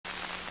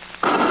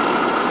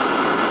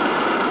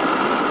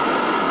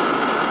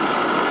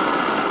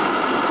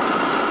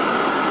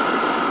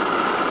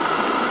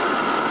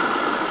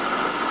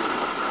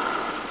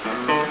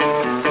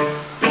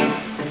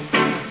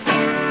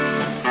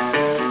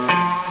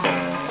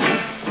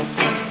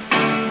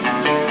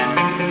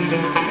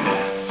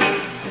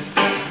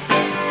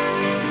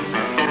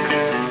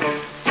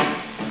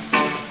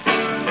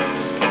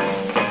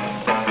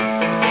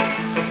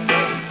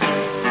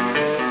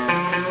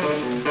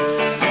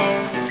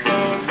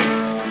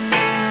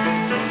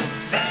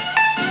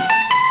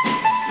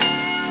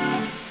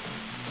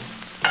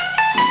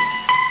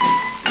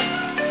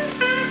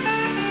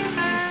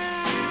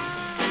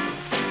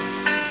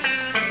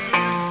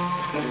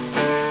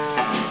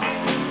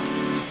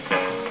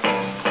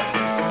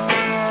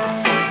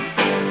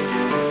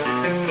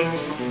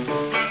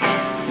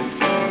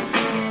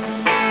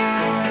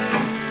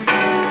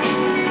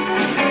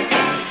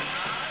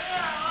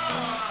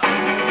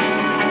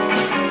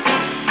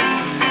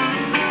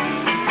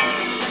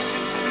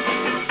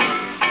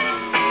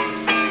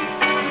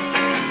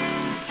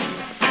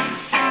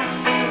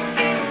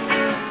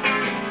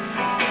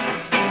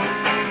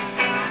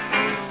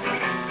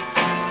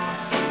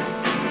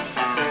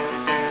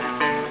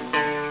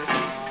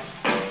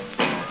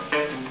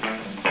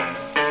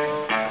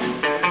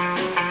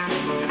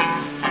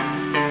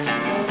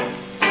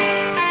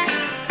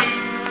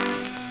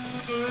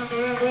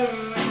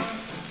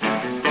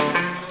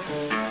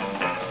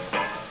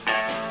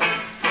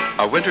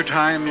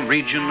wintertime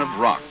region of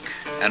rock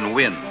and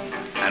wind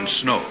and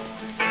snow,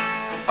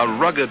 a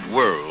rugged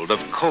world of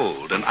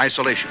cold and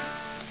isolation.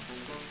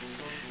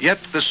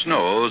 Yet the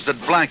snows that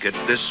blanket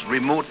this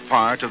remote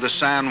part of the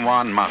San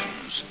Juan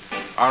Mountains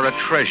are a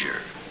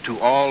treasure to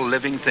all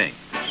living things.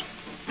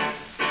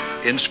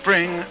 In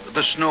spring,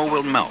 the snow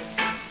will melt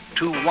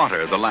to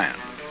water the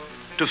land,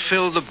 to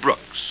fill the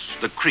brooks,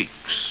 the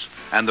creeks,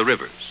 and the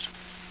rivers.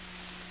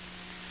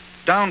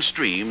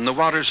 Downstream, the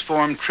waters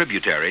form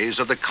tributaries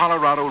of the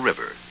Colorado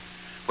River,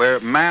 where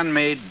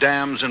man-made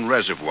dams and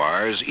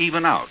reservoirs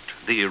even out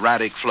the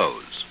erratic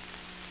flows.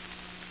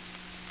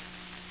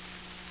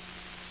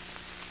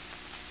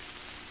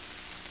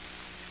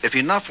 If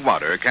enough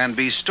water can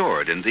be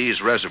stored in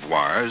these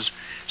reservoirs,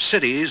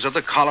 cities of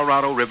the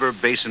Colorado River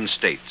Basin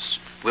states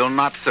will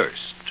not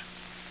thirst.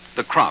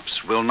 The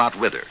crops will not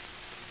wither.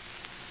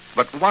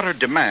 But water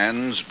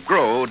demands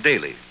grow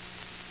daily.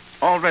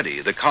 Already,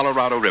 the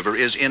Colorado River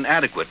is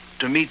inadequate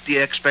to meet the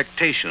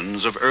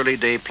expectations of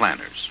early-day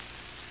planners.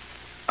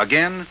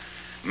 Again,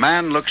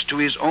 man looks to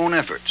his own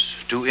efforts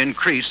to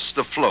increase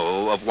the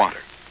flow of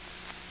water.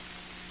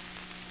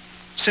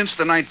 Since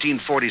the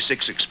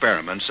 1946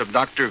 experiments of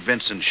Dr.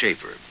 Vincent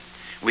Schaefer,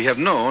 we have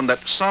known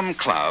that some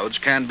clouds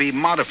can be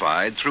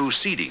modified through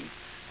seeding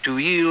to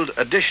yield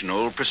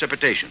additional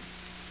precipitation.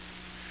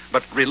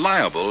 But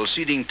reliable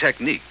seeding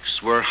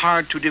techniques were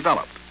hard to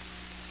develop.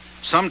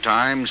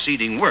 Sometimes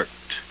seeding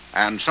worked,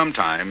 and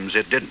sometimes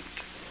it didn't.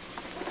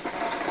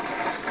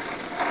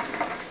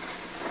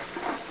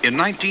 In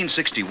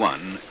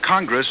 1961,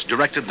 Congress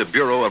directed the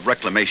Bureau of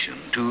Reclamation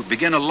to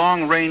begin a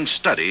long-range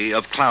study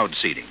of cloud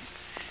seeding,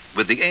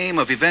 with the aim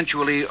of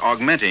eventually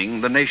augmenting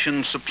the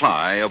nation's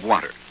supply of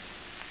water.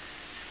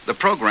 The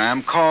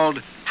program,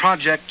 called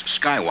Project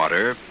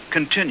Skywater,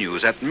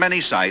 continues at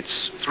many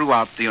sites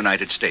throughout the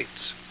United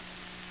States.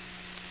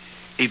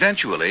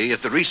 Eventually,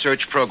 if the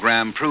research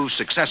program proves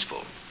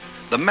successful,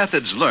 the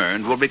methods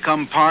learned will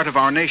become part of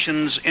our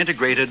nation's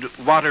integrated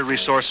water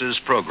resources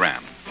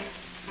program.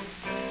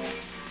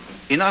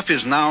 Enough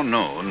is now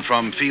known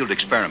from field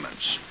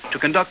experiments to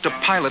conduct a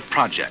pilot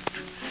project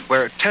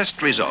where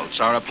test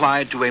results are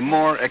applied to a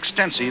more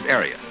extensive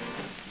area.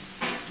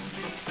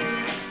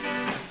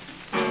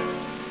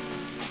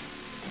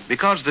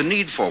 Because the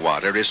need for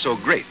water is so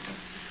great,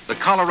 the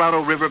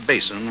Colorado River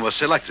Basin was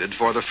selected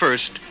for the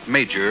first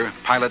major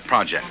pilot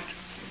project.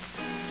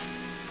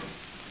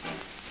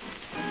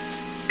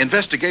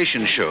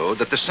 Investigations showed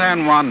that the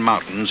San Juan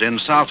Mountains in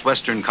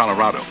southwestern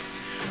Colorado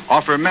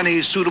offer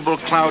many suitable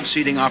cloud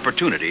seeding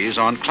opportunities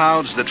on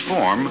clouds that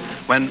form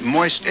when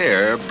moist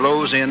air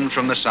blows in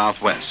from the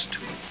southwest.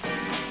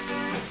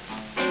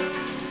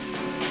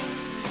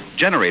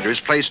 Generators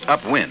placed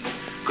upwind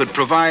could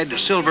provide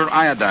silver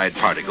iodide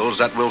particles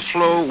that will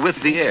flow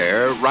with the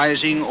air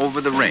rising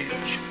over the range.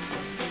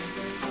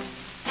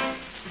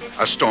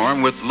 A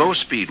storm with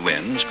low-speed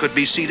winds could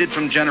be seeded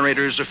from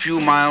generators a few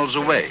miles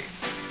away.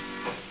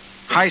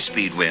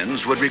 High-speed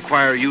winds would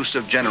require use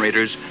of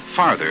generators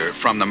farther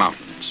from the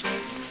mountains.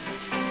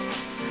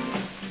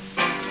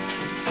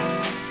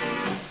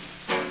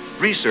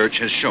 Research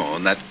has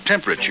shown that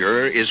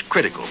temperature is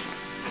critical.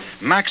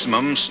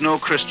 Maximum snow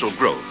crystal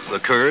growth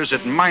occurs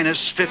at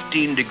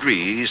 -15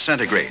 degrees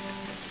centigrade.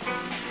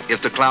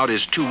 If the cloud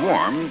is too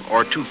warm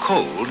or too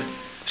cold,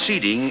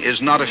 seeding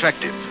is not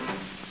effective.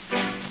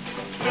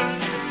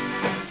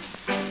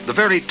 The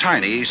very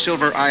tiny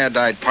silver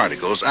iodide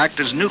particles act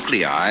as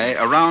nuclei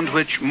around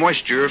which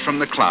moisture from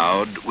the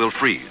cloud will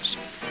freeze.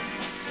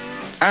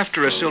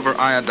 After a silver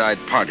iodide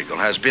particle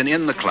has been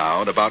in the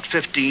cloud about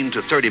 15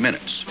 to 30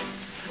 minutes,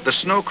 the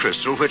snow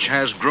crystal which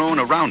has grown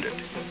around it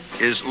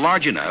is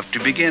large enough to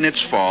begin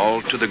its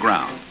fall to the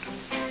ground.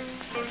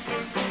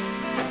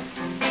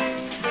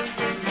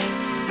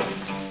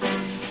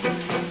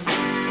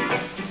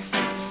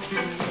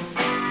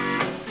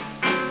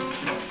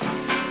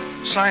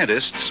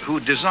 Scientists who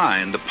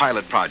designed the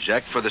pilot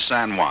project for the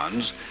San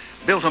Juans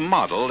built a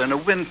model in a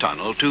wind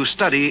tunnel to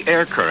study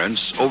air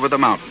currents over the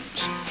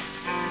mountains.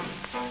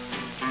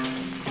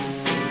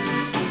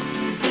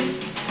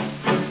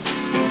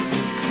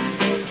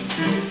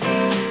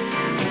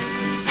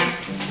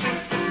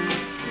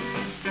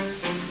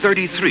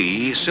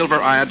 "33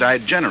 silver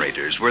iodide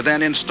generators were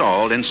then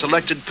installed in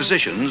selected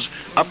positions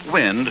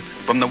upwind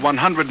from the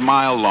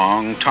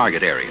 100-mile-long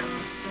target area.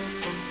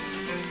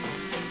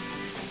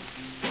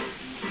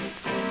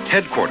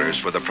 Headquarters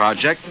for the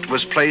project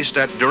was placed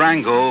at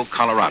Durango,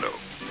 Colorado.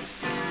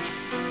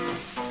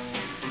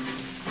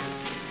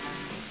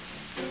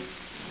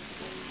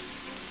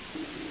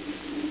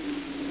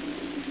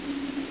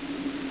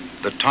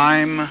 The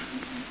time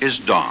is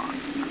dawn.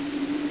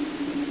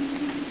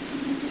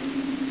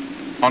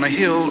 On a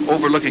hill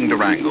overlooking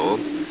Durango,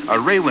 a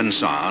Raywin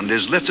sonde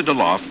is lifted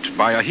aloft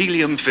by a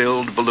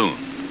helium-filled balloon.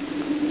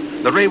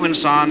 The Raywin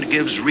sonde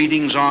gives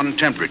readings on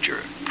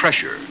temperature,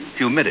 pressure,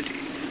 humidity,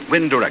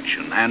 wind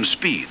direction, and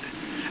speed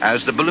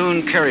as the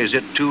balloon carries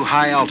it to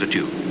high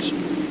altitudes.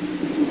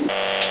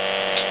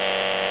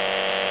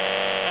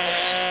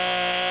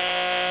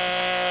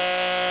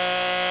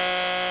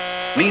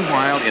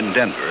 Meanwhile, in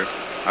Denver,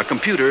 a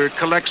computer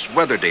collects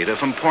weather data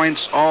from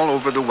points all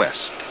over the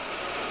West.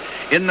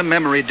 In the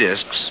memory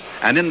disks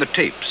and in the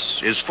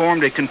tapes is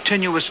formed a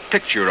continuous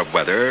picture of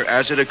weather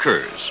as it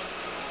occurs.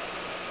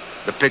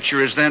 The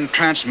picture is then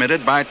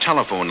transmitted by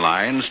telephone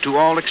lines to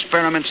all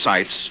experiment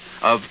sites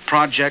of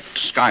Project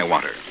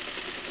Skywater.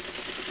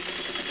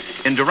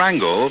 In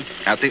Durango,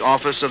 at the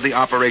office of the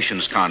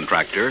operations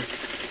contractor,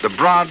 the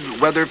broad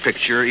weather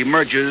picture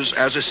emerges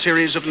as a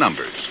series of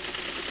numbers.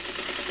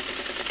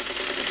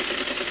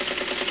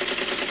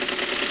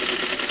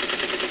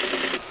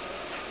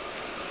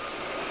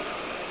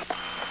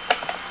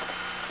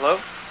 Hello?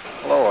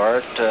 Hello,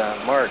 Art.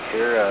 Mark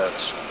here.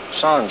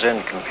 Son's in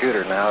the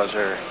computer now. Is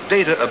there...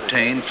 Data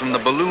obtained from the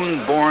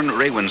balloon-borne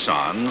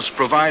Raywensons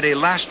provide a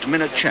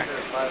last-minute check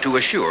to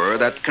assure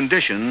that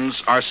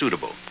conditions are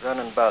suitable.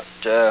 Running about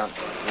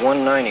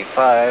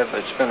 195.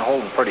 It's been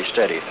holding pretty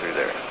steady through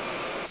there.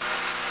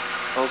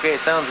 Okay,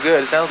 sounds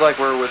good. It sounds like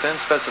we're within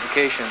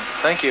specification.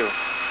 Thank you.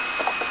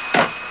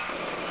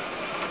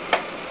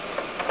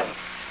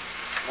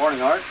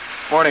 Morning, Art.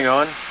 Morning,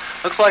 Owen.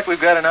 Looks like we've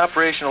got an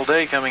operational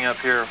day coming up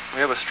here. We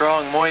have a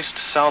strong, moist,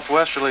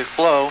 southwesterly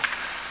flow.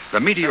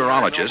 The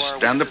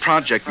meteorologist and the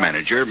project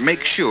manager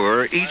make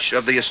sure each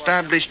of the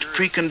established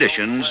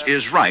preconditions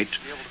is right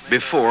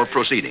before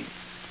proceeding.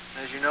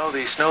 As you know,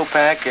 the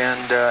snowpack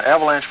and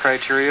avalanche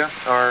criteria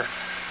are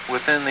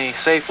within the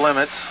safe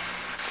limits.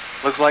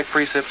 Looks like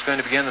precip's going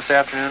to begin this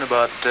afternoon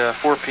about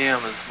 4 p.m.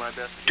 is my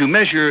best. To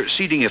measure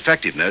seeding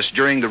effectiveness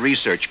during the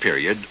research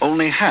period,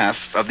 only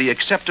half of the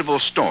acceptable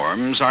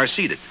storms are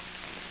seeded.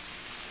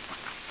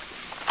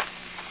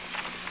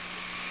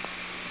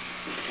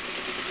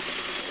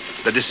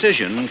 The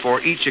decision for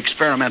each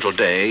experimental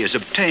day is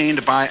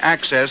obtained by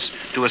access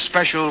to a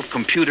special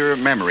computer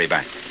memory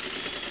bank.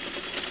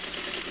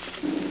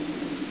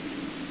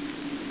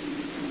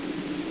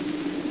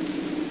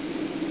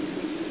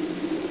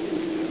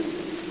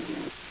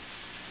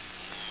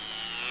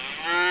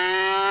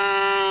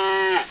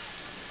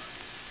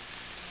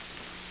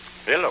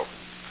 Hello.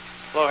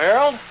 Hello,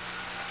 Harold.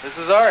 This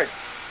is Art.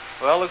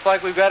 Well, looks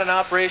like we've got an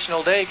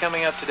operational day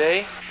coming up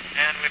today.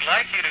 And we'd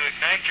like you to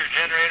ignite your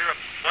generator at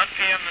 1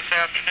 p.m. this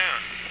afternoon.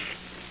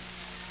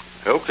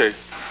 Okay.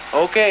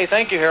 Okay,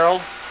 thank you,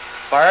 Harold.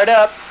 Fire it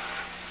up.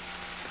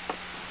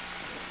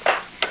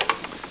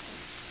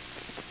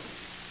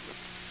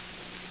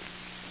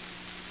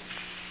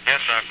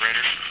 Yes,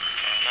 operator.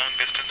 Long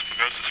distance,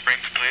 Pagosa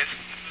Springs, please.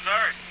 This is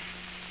Art.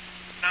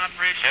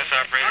 Operation. Yes,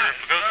 operator.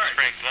 Pagosa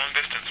Springs, long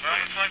distance, please. Well,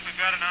 looks like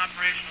we've got an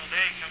operational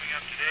day coming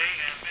up today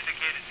and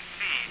indicated to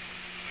feed.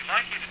 We'd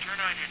like you to turn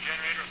on your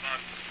generator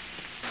about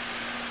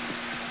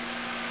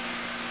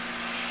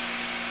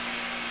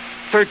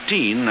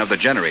 13 of the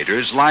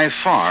generators lie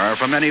far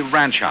from any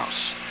ranch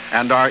house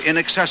and are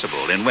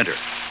inaccessible in winter.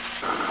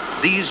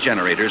 These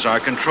generators are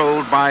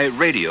controlled by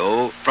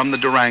radio from the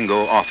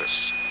Durango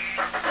office.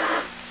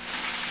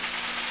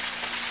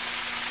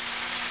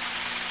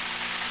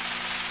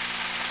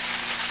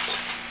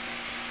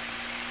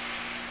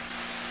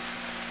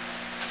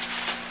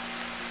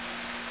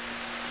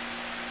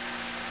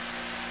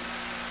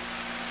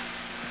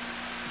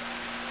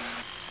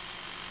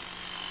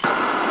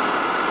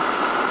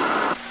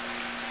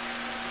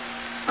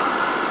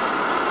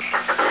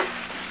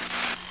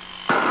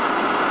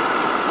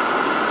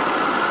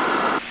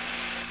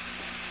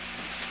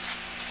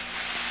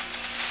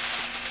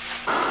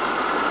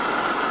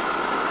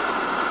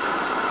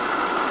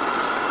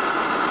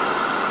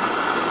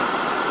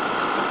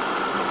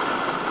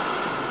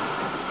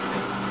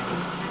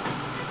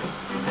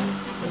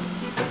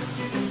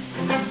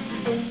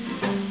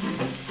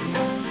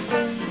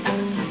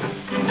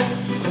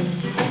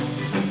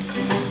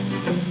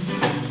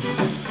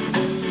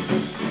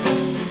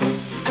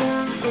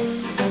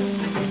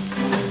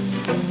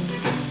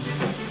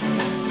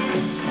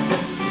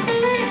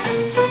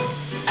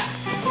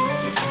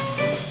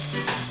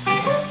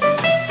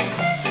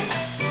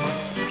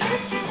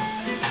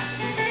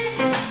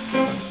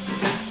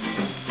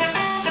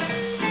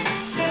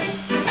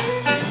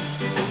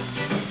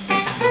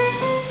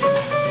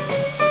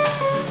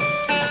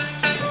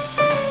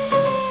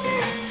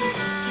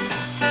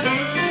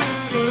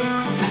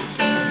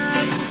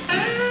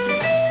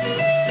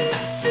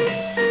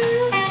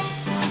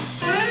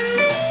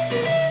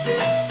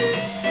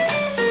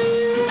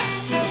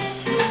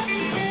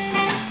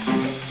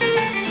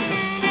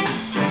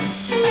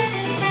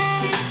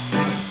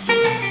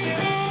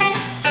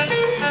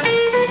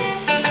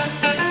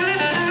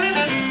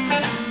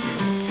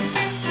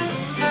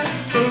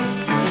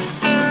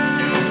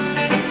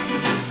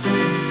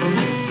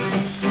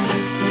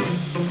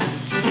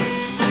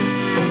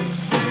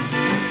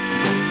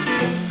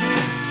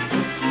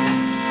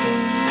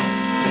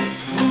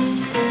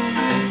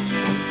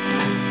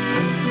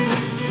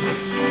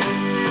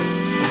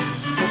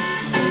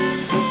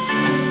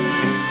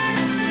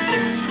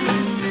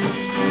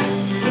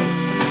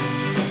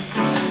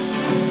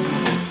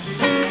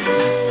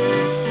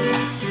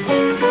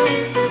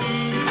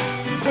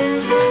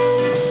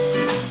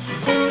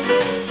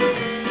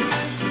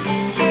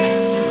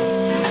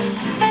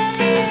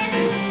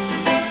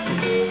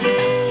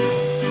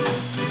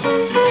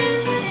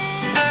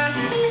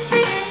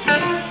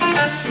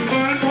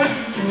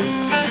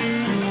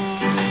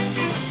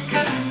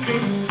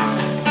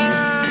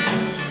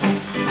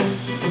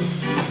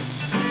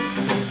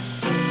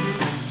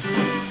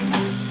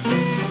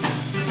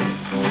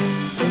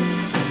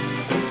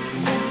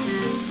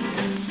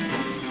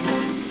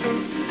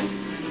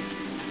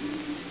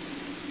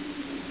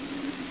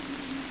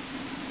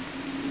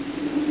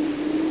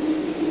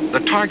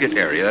 target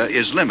area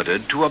is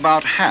limited to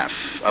about half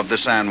of the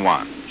San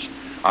Juans,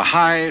 a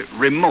high,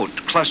 remote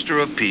cluster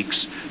of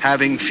peaks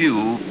having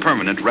few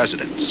permanent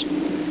residents.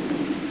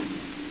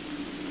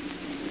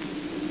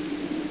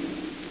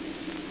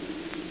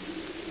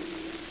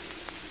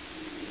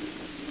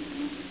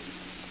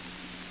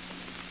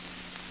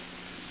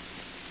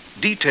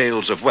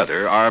 Details of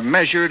weather are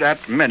measured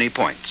at many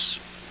points.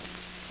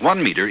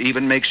 One meter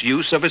even makes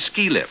use of a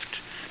ski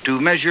lift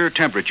to measure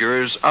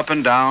temperatures up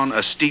and down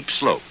a steep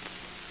slope.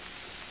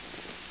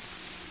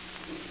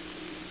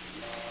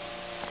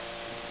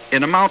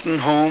 In a mountain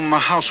home, a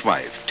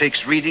housewife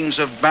takes readings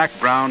of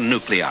background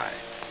nuclei.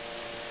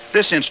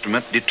 This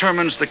instrument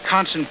determines the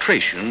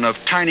concentration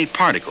of tiny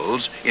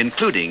particles,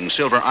 including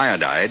silver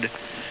iodide,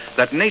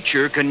 that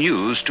nature can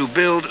use to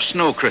build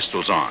snow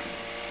crystals on.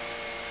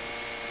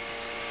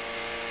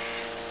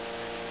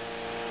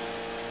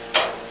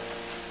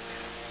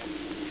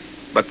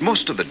 But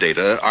most of the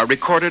data are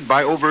recorded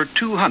by over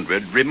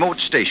 200 remote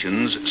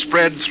stations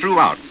spread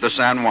throughout the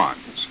San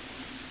Juans.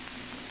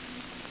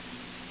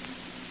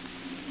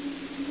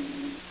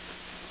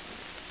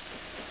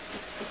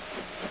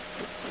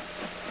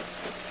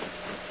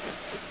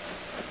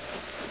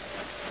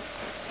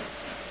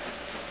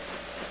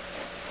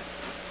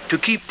 To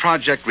keep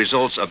project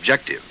results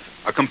objective,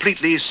 a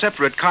completely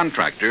separate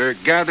contractor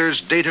gathers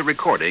data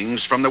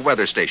recordings from the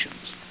weather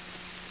stations.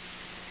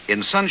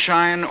 In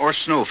sunshine or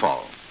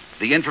snowfall,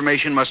 the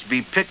information must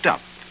be picked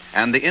up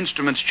and the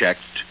instruments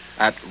checked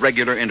at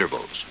regular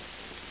intervals.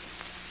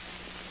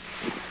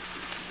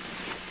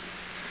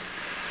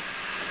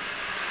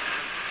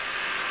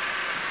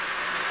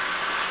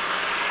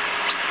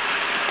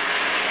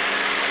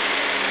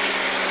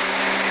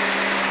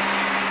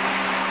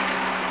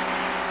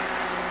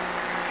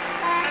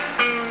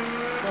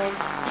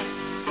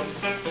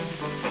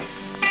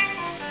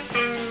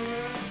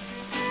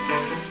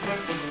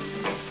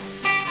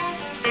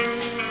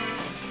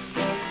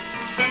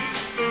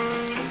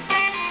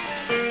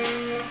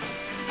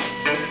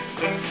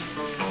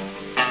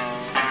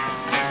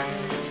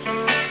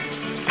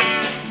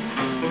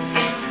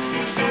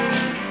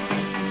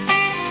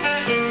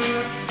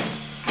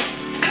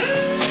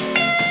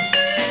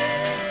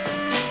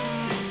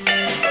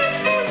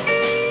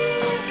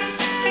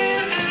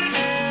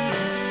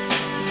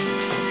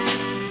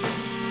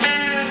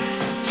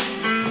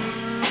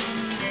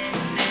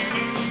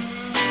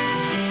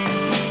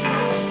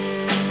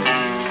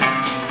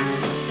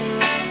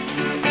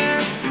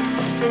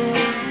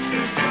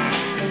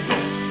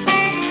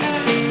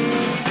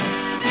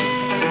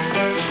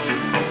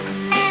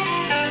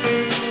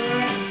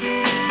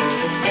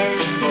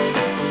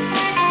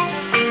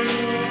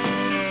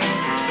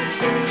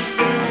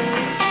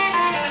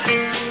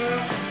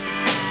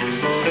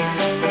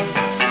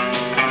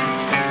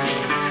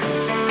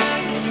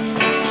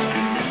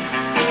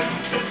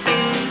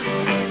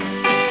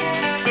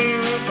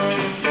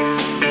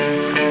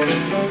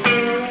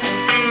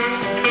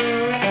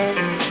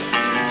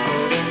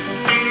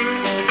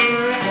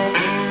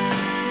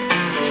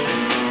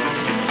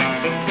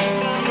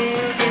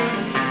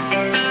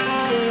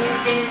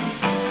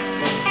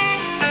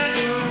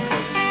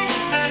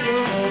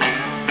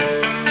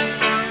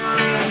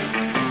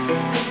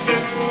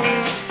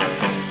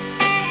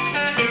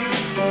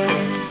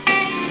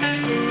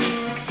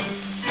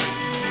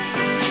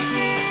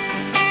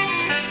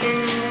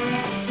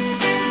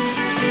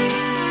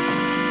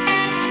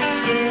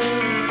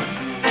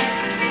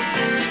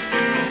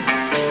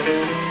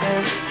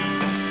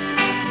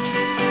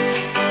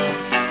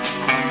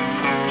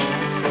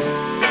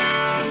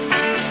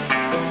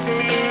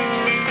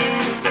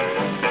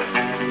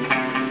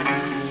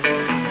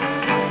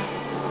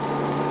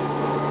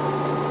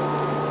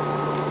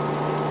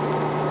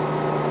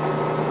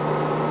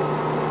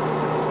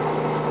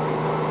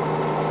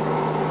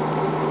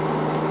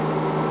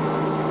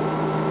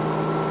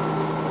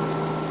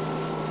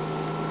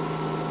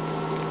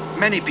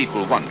 Many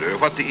people wonder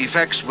what the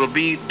effects will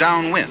be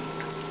downwind.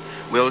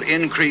 Will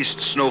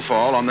increased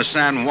snowfall on the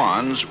San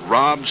Juans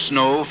rob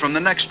snow from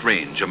the next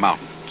range of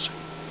mountains?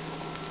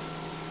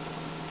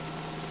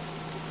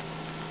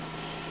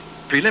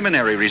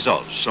 Preliminary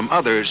results from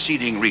other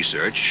seeding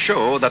research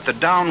show that the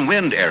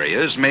downwind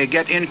areas may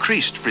get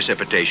increased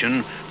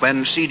precipitation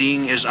when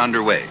seeding is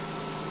underway.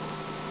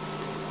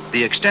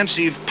 The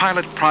extensive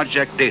pilot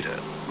project data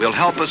will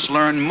help us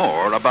learn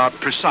more about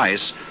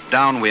precise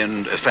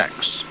downwind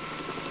effects.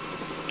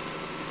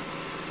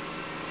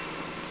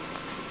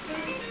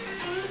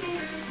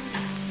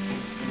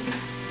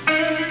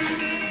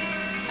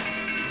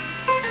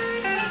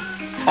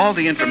 All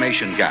the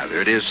information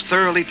gathered is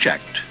thoroughly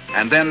checked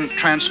and then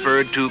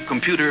transferred to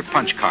computer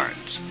punch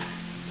cards.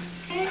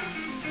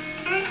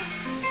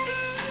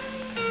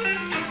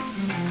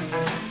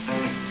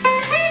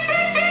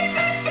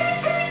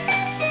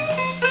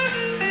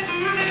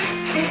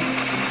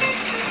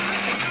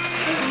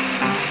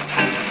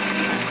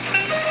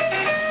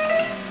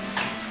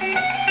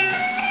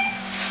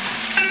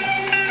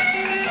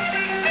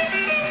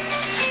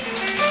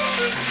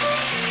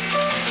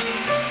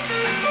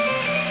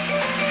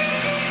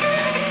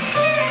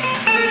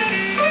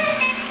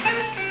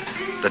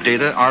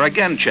 data are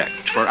again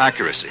checked for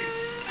accuracy.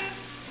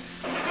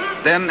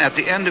 Then, at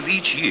the end of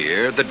each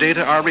year, the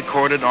data are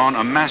recorded on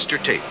a master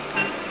tape.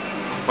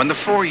 When the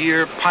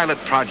 4-year pilot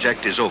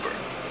project is over,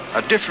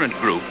 a different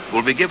group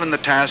will be given the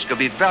task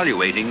of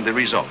evaluating the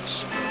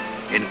results,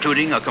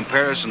 including a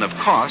comparison of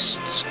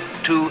costs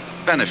to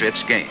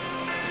benefits gained.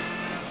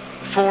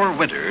 4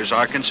 winters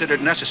are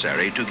considered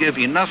necessary to give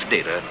enough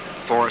data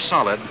for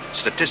solid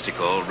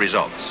statistical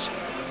results.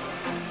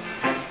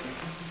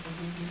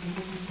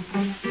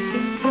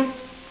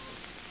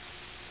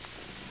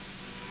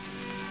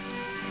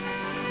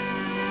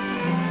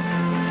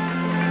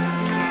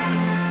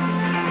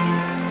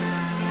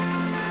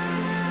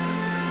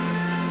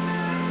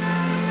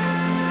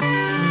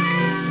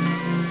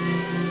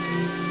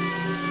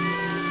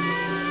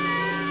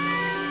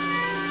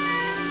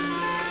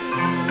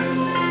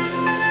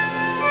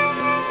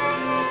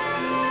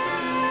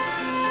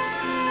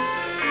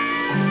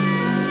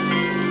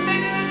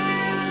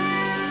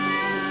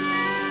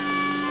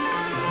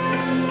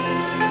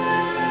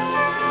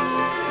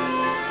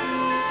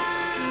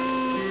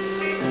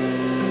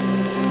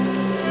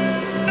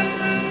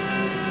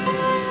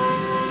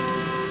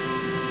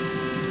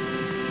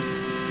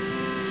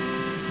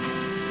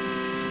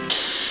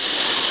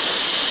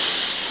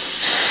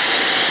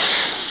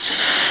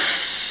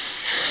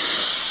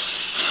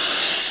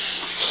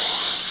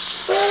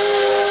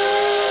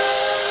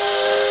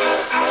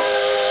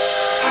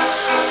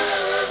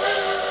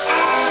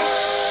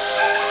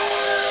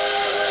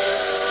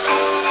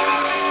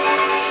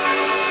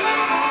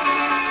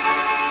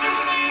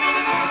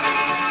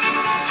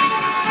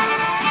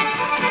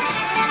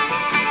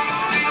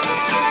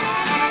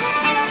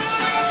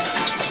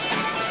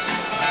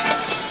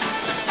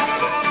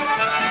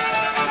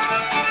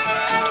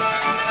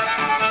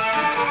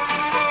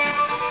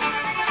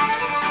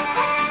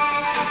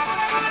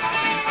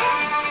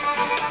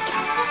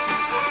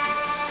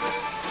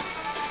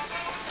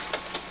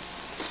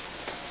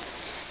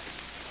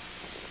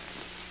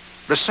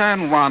 The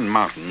San Juan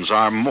Mountains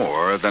are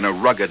more than a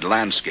rugged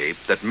landscape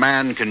that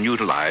man can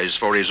utilize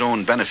for his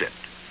own benefit.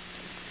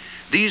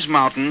 These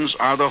mountains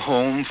are the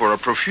home for a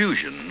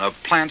profusion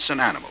of plants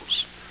and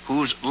animals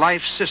whose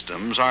life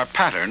systems are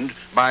patterned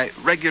by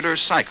regular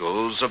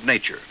cycles of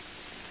nature.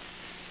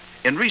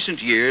 In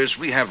recent years,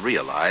 we have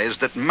realized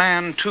that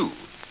man, too,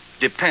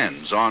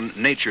 depends on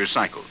nature's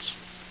cycles,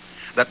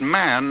 that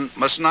man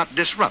must not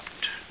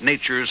disrupt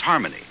nature's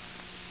harmony.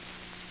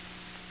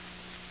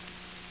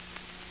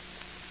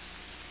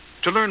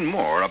 To learn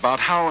more about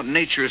how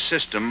nature's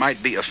system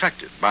might be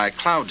affected by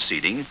cloud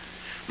seeding,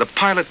 the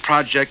pilot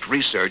project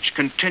research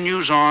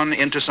continues on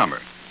into summer.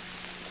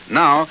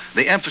 Now,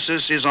 the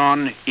emphasis is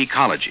on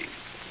ecology.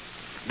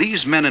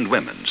 These men and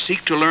women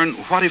seek to learn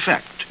what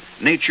effect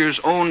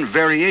nature's own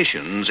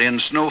variations in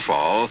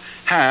snowfall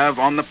have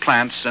on the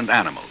plants and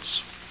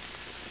animals.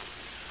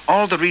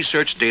 All the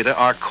research data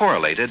are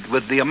correlated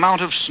with the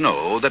amount of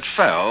snow that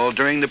fell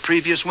during the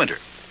previous winter.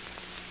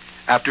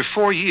 After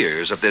 4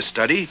 years of this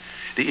study,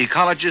 the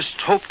ecologists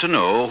hope to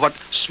know what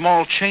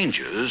small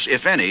changes,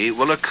 if any,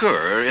 will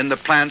occur in the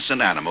plants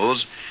and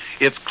animals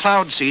if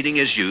cloud seeding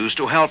is used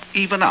to help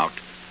even out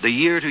the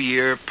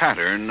year-to-year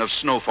pattern of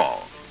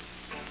snowfall.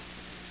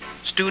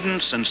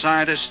 Students and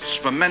scientists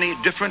from many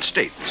different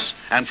states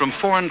and from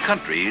foreign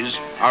countries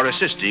are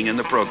assisting in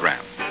the program.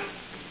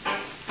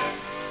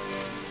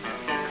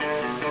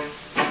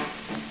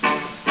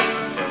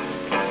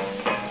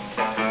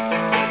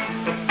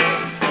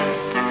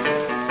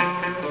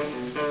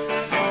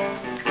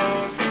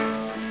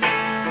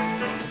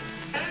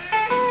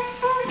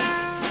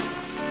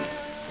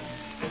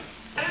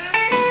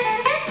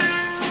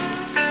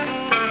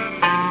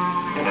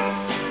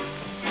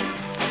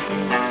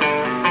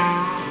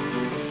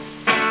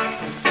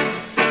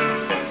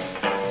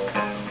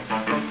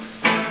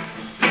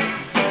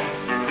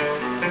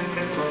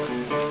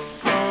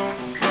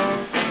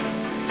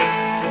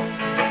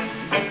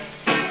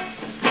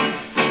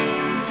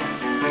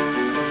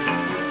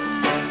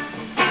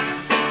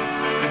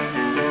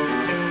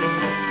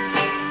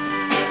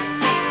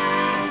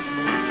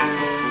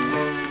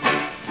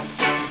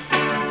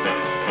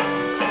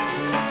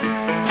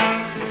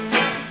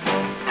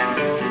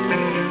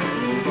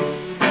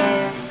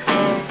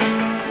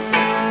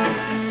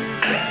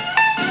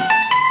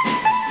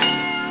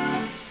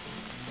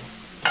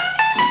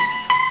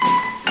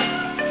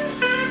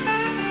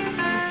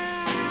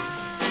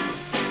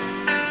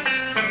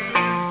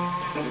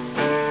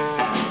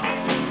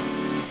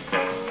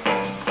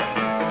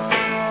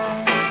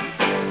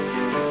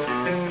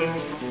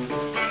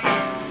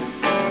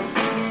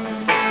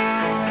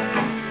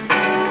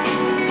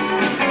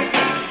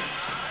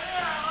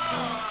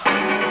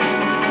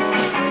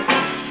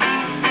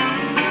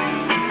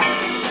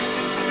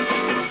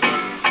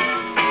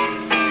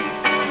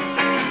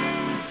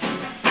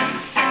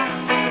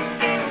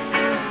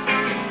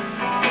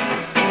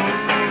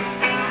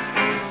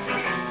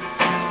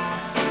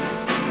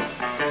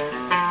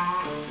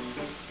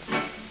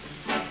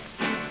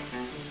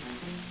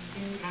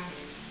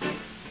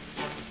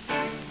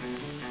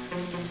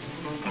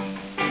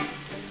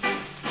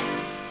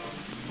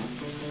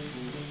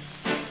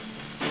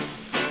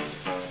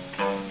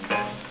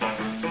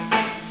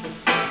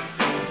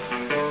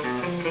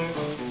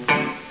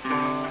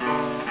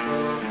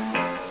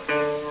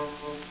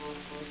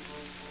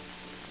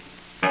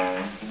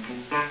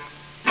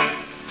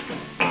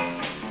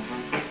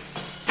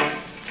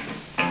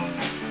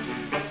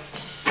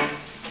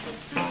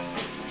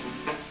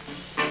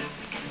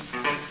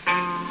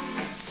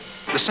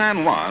 The San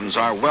Juans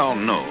are well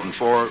known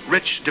for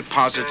rich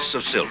deposits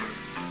of silver.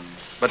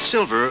 But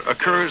silver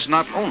occurs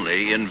not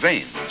only in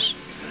veins.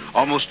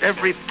 Almost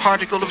every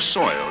particle of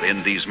soil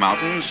in these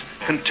mountains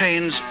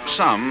contains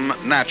some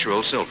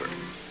natural silver.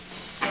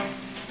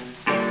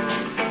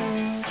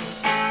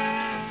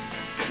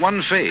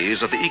 One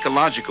phase of the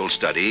ecological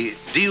study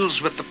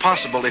deals with the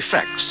possible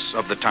effects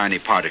of the tiny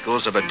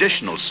particles of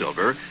additional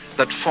silver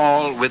that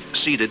fall with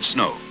seeded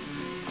snow.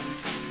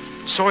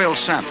 Soil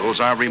samples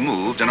are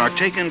removed and are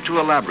taken to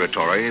a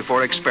laboratory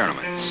for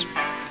experiments.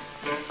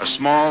 A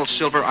small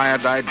silver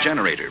iodide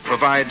generator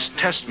provides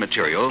test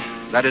material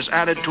that is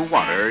added to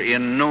water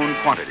in known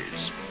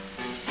quantities.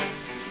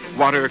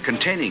 Water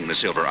containing the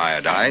silver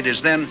iodide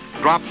is then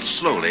dropped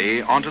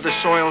slowly onto the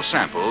soil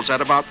samples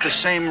at about the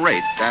same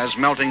rate as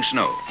melting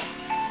snow.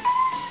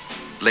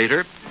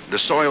 Later, the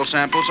soil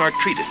samples are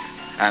treated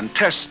and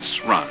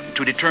tests run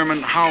to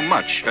determine how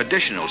much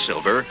additional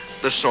silver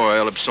the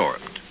soil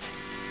absorbed.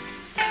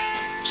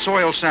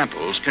 Soil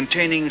samples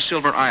containing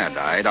silver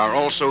iodide are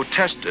also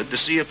tested to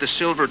see if the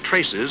silver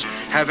traces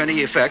have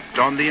any effect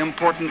on the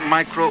important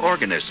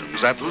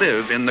microorganisms that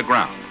live in the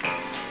ground.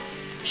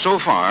 So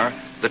far,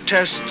 the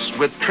tests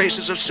with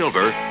traces of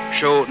silver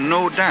show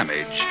no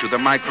damage to the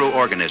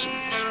microorganisms,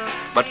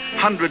 but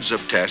hundreds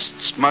of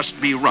tests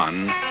must be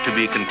run to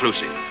be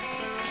conclusive.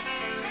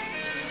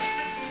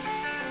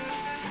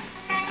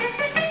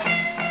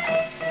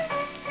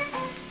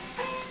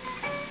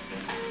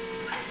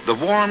 The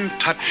warm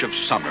touch of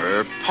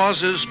summer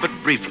pauses but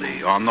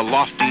briefly on the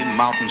lofty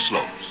mountain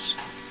slopes.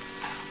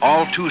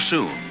 All too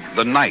soon,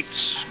 the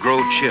nights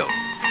grow chill,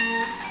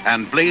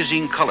 and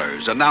blazing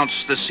colors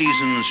announce the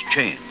season's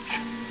change.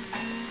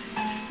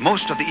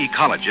 Most of the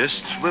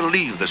ecologists will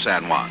leave the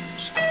San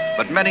Juans,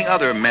 but many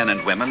other men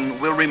and women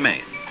will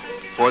remain,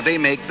 for they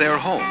make their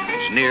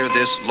homes near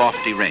this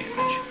lofty range.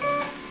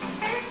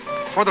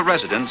 For the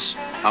residents,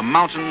 a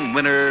mountain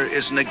winter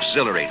is an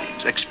exhilarating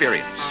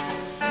experience.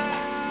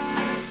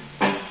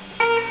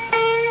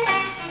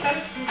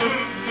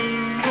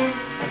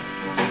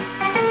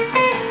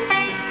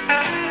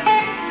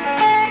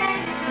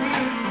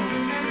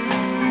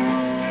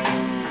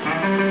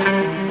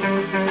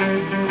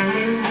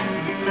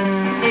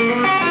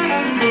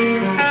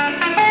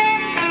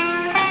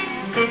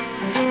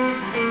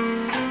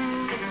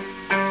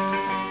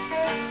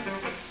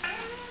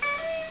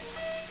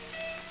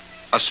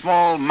 A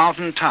small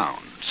mountain town,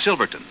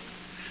 Silverton,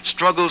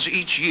 struggles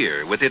each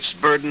year with its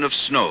burden of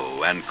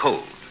snow and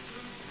cold.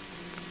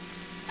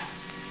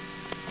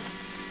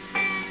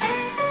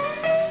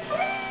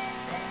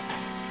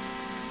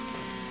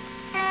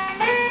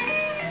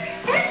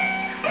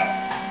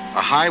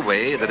 A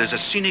highway that is a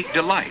scenic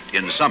delight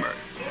in summer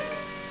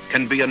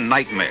can be a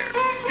nightmare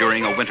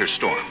during a winter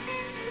storm.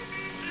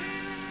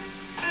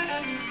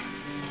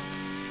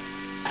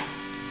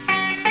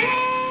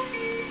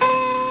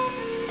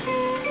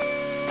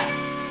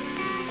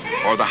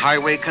 Or the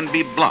highway can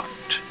be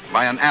blocked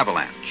by an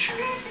avalanche.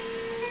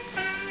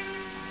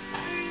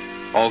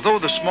 Although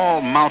the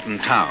small mountain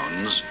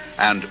towns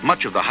and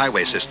much of the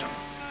highway system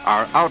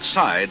are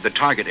outside the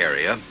target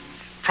area,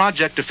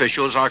 project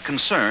officials are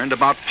concerned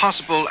about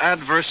possible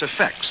adverse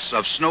effects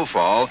of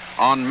snowfall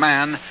on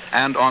man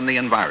and on the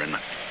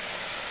environment.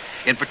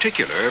 In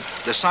particular,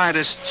 the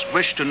scientists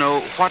wish to know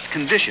what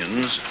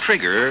conditions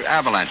trigger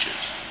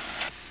avalanches.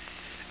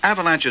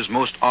 Avalanches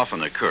most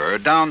often occur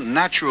down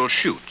natural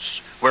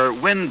chutes where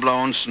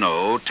wind-blown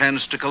snow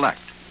tends to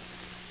collect.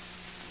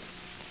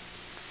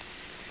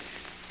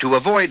 To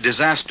avoid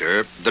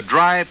disaster, the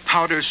dry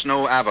powder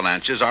snow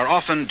avalanches are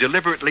often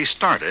deliberately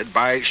started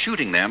by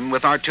shooting them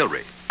with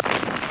artillery.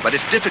 But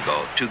it's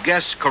difficult to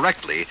guess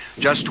correctly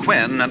just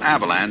when an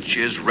avalanche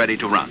is ready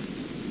to run.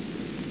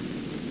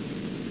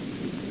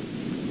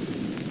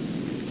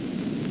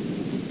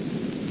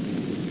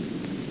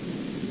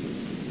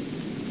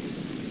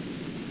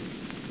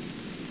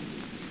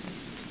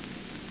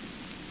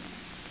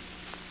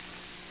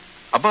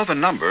 Above a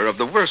number of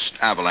the worst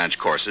avalanche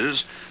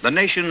courses, the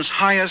nation's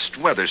highest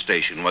weather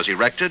station was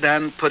erected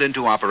and put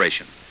into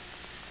operation.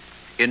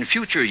 In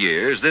future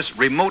years, this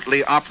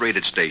remotely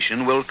operated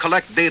station will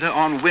collect data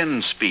on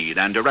wind speed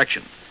and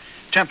direction,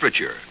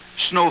 temperature,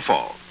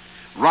 snowfall,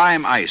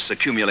 rime ice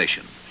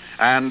accumulation,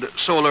 and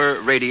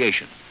solar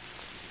radiation.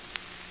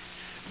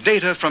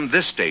 Data from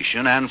this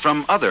station and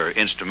from other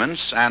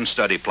instruments and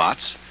study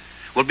plots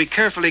will be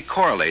carefully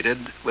correlated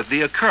with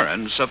the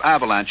occurrence of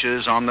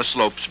avalanches on the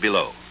slopes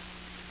below.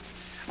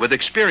 With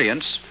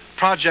experience,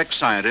 project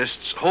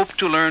scientists hope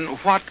to learn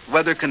what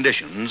weather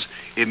conditions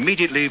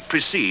immediately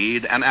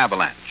precede an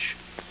avalanche.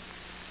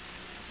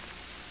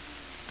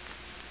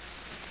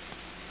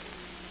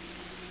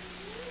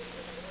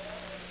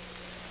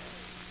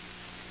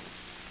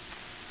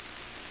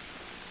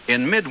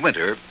 In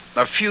midwinter,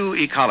 a few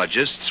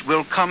ecologists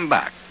will come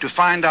back to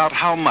find out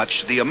how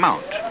much the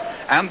amount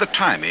and the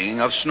timing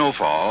of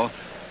snowfall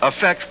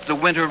affect the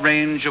winter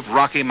range of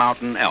Rocky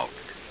Mountain elk.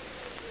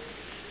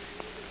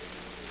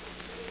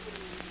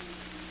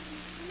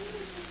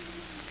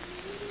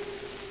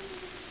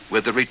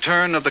 With the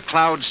return of the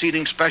cloud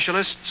seeding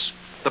specialists,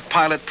 the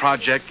pilot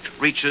project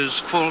reaches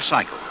full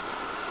cycle.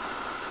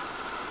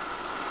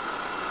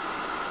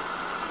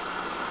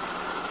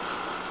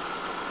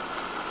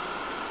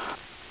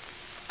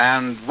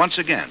 And once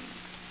again,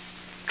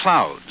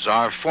 clouds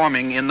are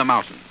forming in the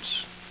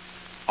mountains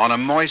on a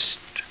moist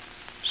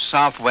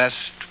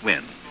southwest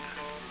wind.